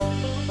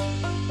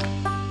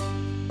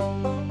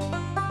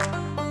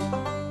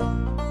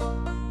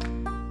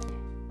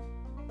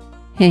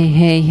Hey,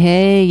 hey,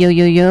 hey, yo,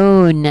 yo,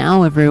 yo.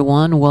 Now,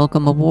 everyone,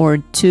 welcome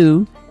aboard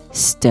to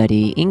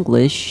Study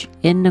English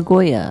in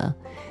Nagoya.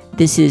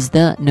 This is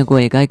the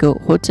Nagoya Gaigo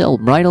Hotel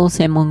Bridal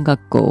Seimon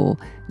Gakko.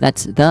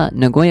 That's the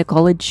Nagoya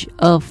College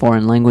of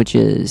Foreign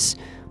Languages.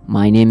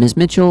 My name is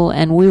Mitchell,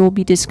 and we will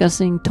be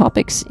discussing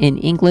topics in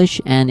English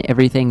and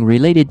everything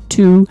related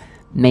to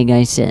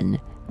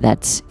Megaisen.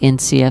 That's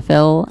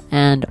NCFL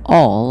and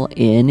all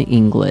in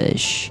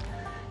English.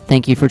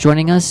 Thank you for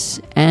joining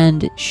us,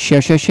 and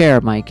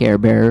share, my care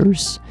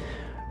bearers.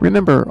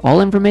 Remember,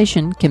 all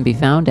information can be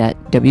found at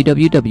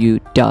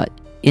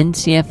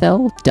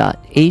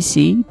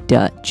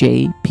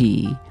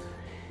www.ncfl.ac.jp.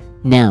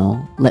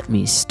 Now, let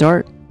me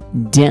start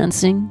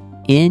dancing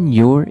in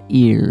your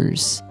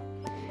ears.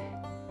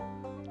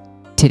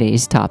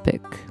 Today's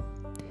topic: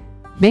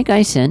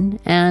 Megaisen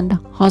and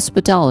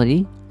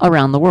hospitality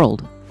around the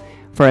world.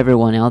 For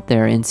everyone out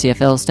there,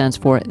 NCFL stands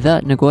for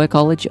the Nagoya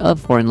College of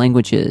Foreign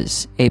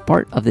Languages, a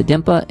part of the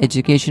Denpa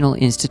Educational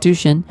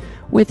Institution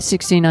with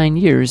 69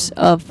 years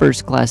of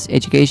first-class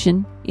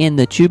education in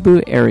the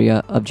Chubu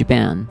area of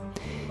Japan.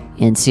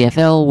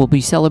 NCFL will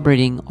be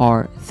celebrating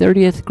our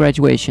 30th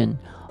graduation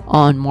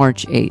on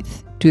March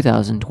 8th,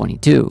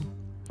 2022.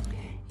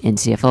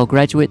 NCFL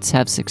graduates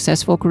have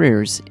successful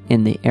careers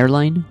in the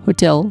airline,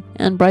 hotel,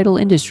 and bridal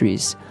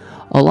industries,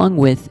 along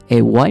with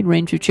a wide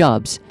range of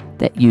jobs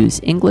that use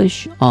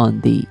English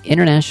on the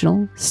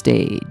international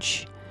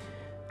stage.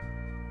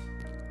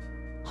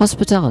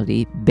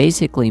 Hospitality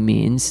basically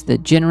means the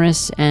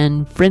generous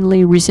and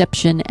friendly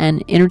reception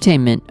and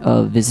entertainment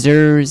of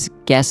visitors,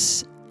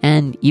 guests,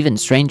 and even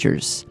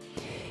strangers.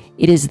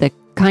 It is the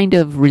kind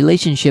of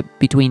relationship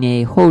between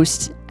a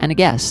host and a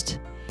guest.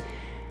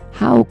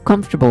 How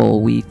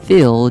comfortable we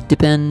feel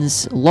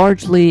depends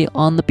largely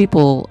on the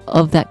people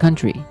of that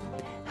country,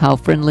 how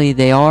friendly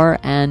they are,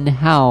 and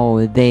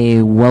how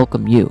they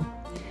welcome you.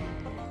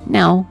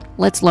 Now,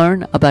 let's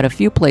learn about a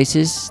few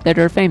places that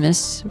are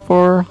famous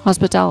for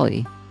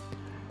hospitality.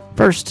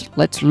 First,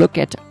 let's look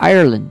at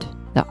Ireland.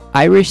 The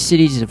Irish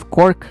cities of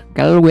Cork,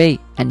 Galway,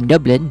 and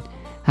Dublin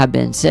have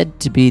been said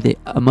to be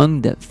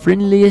among the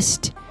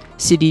friendliest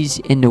cities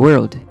in the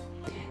world.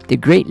 The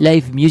great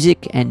live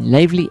music and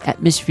lively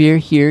atmosphere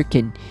here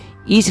can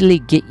easily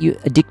get you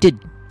addicted.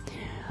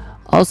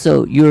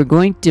 Also, you are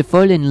going to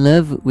fall in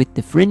love with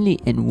the friendly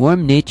and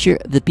warm nature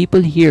of the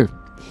people here.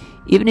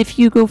 Even if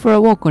you go for a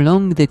walk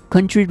along the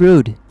country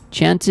road,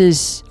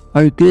 chances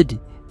are good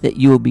that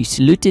you will be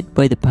saluted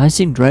by the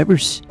passing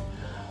drivers.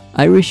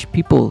 Irish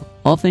people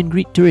often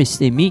greet tourists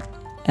they meet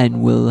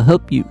and will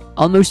help you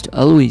almost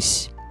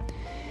always.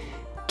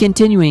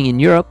 Continuing in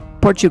Europe,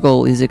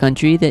 Portugal is a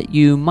country that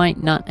you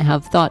might not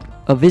have thought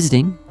of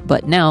visiting,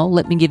 but now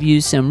let me give you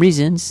some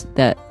reasons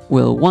that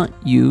will want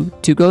you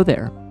to go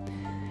there.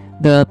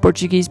 The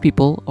Portuguese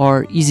people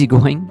are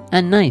easygoing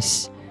and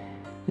nice.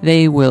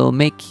 They will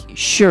make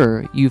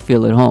sure you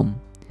feel at home.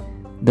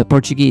 The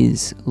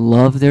Portuguese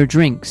love their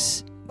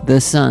drinks, the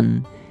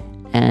sun,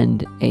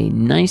 and a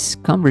nice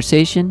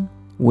conversation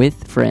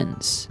with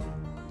friends.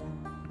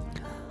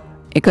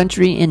 A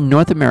country in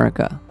North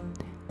America,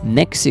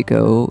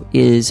 Mexico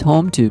is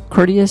home to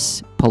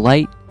courteous,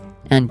 polite,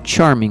 and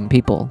charming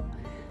people.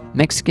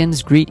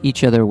 Mexicans greet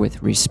each other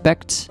with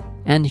respect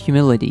and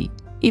humility,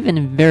 even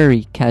in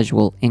very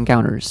casual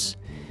encounters.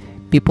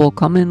 People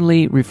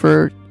commonly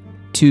refer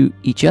to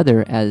each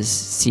other as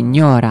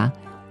señora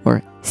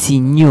or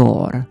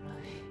señor,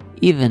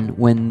 even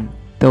when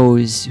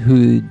those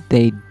who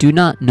they do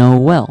not know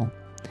well.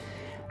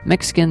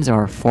 Mexicans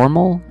are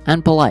formal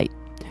and polite.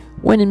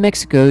 When in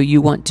Mexico,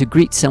 you want to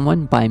greet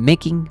someone by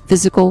making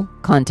physical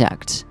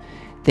contact.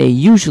 They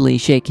usually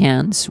shake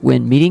hands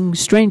when meeting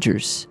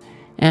strangers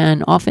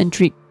and often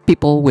treat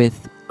people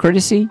with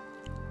courtesy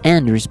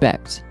and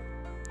respect.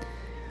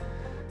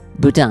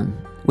 Bhutan,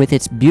 with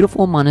its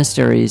beautiful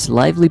monasteries,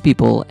 lively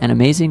people, and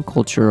amazing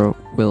culture,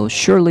 will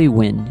surely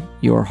win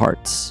your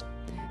hearts.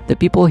 The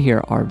people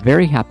here are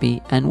very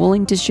happy and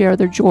willing to share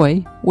their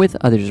joy with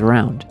others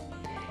around.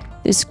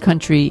 This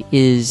country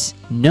is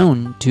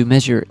known to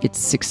measure its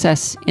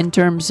success in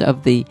terms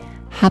of the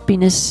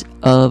happiness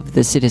of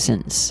the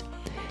citizens.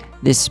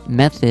 This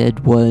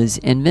method was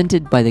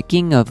invented by the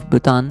king of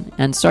Bhutan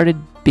and started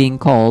being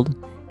called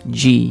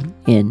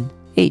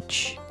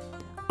GNH,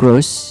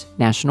 Gross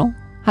National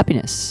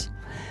Happiness.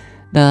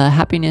 The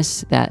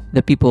happiness that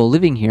the people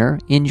living here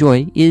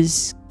enjoy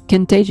is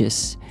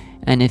contagious,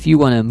 and if you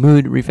want a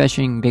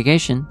mood-refreshing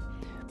vacation,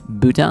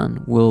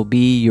 Bhutan will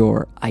be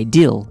your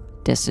ideal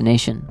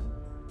destination.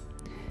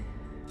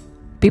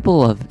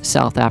 People of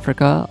South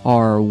Africa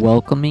are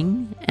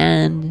welcoming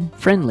and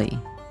friendly,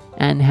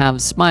 and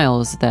have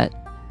smiles that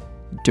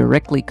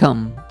directly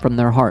come from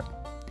their heart.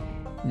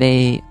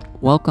 They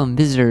welcome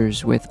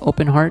visitors with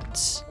open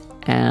hearts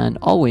and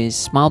always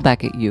smile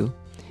back at you.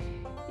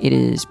 It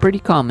is pretty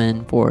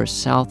common for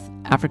South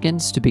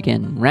Africans to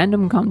begin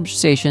random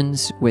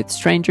conversations with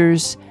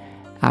strangers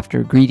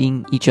after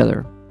greeting each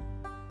other.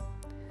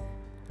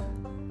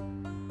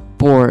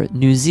 For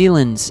New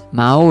Zealand's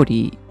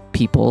Maori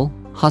people,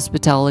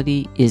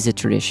 hospitality is a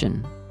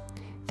tradition.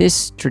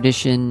 This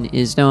tradition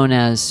is known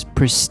as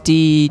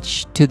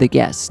prestige to the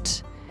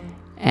guest,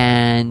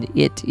 and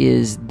it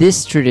is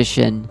this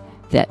tradition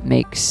that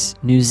makes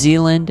New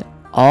Zealand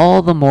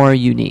all the more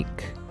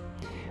unique.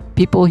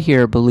 People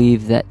here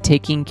believe that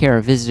taking care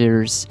of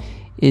visitors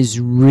is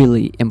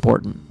really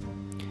important.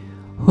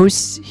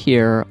 Hosts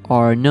here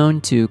are known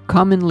to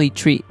commonly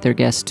treat their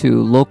guests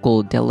to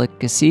local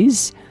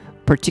delicacies,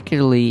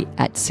 particularly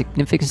at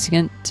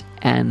significant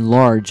and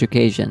large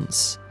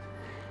occasions.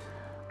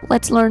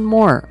 Let's learn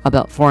more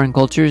about foreign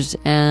cultures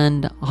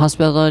and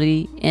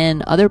hospitality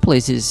in other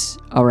places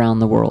around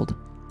the world.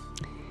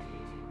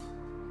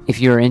 If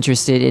you're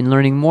interested in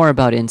learning more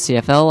about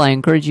NCFL, I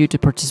encourage you to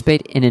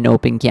participate in an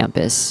open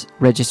campus.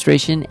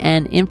 Registration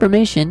and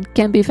information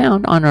can be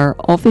found on our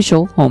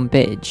official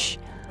homepage.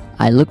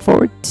 I look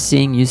forward to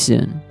seeing you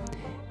soon.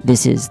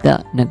 This is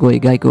the Nagoya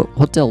Gaiko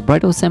Hotel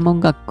Bridal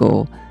Senmon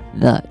Gakko,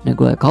 the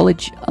Nagoya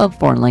College of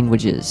Foreign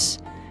Languages.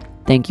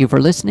 Thank you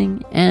for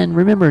listening, and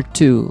remember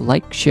to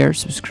like, share,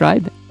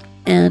 subscribe,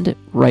 and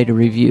write a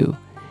review.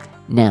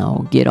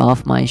 Now get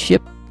off my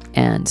ship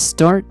and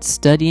start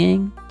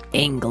studying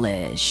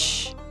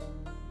English.